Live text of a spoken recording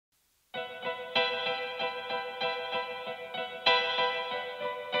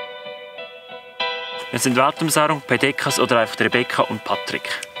Wir sind Weltumsaurerung, Pedekkas oder einfach Rebecca und Patrick.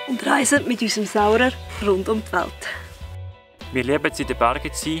 Und reisen mit unserem Saurer rund um die Welt. Wir lieben es, in den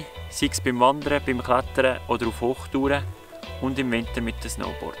Bergen zu sein, sei es beim Wandern, beim Klettern oder auf Hochtouren und im Winter mit den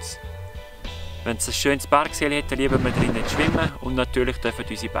Snowboards. Wenn es ein schönes Bergseil hat, lieben wir drinnen zu schwimmen und natürlich dürfen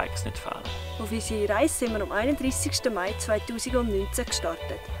unsere Bikes nicht fehlen. Auf unsere Reise sind wir am 31. Mai 2019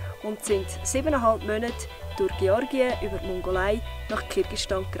 gestartet und sind 7,5 Monate durch Georgien, über die Mongolei nach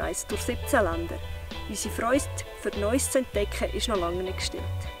Kirgistan gereist, durch 17 Länder. Unsere Freude für Neues zu entdecken ist noch lange nicht gestillt.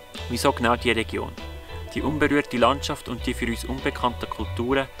 Wieso genau diese Region? Die unberührte Landschaft und die für uns unbekannten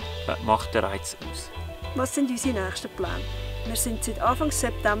Kulturen macht den Reiz aus. Was sind unsere nächsten Pläne? Wir sind seit Anfang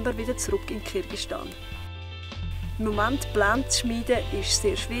September wieder zurück in Kirgistan. Im Moment Pläne zu schmieden ist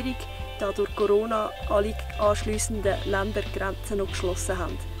sehr schwierig, da durch Corona alle anschliessenden Ländergrenzen noch geschlossen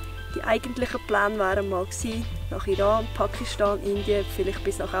haben. Die eigentlichen Pläne wären mal gewesen, nach Iran, Pakistan, Indien, vielleicht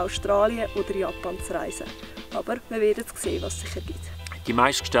bis nach Australien oder Japan zu reisen. Aber wir werden sehen, was sich ergibt. Die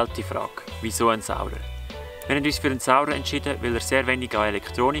meistgestellte Frage: Wieso ein Saurer? Wir haben uns für einen Saurer entschieden, weil er sehr wenig an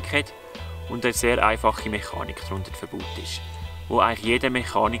Elektronik hat und eine sehr einfache Mechanik darunter verbaut ist, wo eigentlich jeder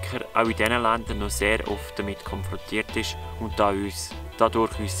Mechaniker auch in diesen Ländern noch sehr oft damit konfrontiert ist und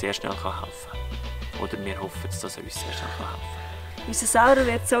dadurch uns sehr schnell helfen kann. Oder wir hoffen, dass er uns sehr schnell helfen kann. Unser Saurer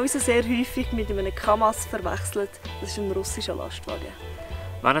wird sowieso sehr häufig mit einem Kamaz verwechselt. Das ist ein russischer Lastwagen.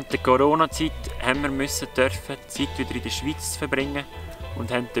 Während der Corona-Zeit haben wir dürfen, die Zeit wieder in der Schweiz zu verbringen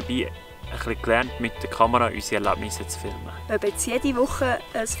und haben dabei ein bisschen gelernt, mit der Kamera unsere Erlebnisse zu filmen. Ob jetzt jede Woche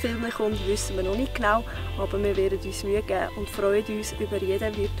ein Film kommt, wissen wir noch nicht genau, aber wir werden uns Mühe geben und freuen uns über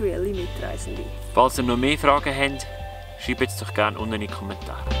jeden virtuellen Mitreisenden. Falls ihr noch mehr Fragen habt, schreibt es doch gerne unten in die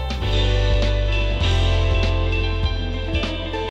Kommentare.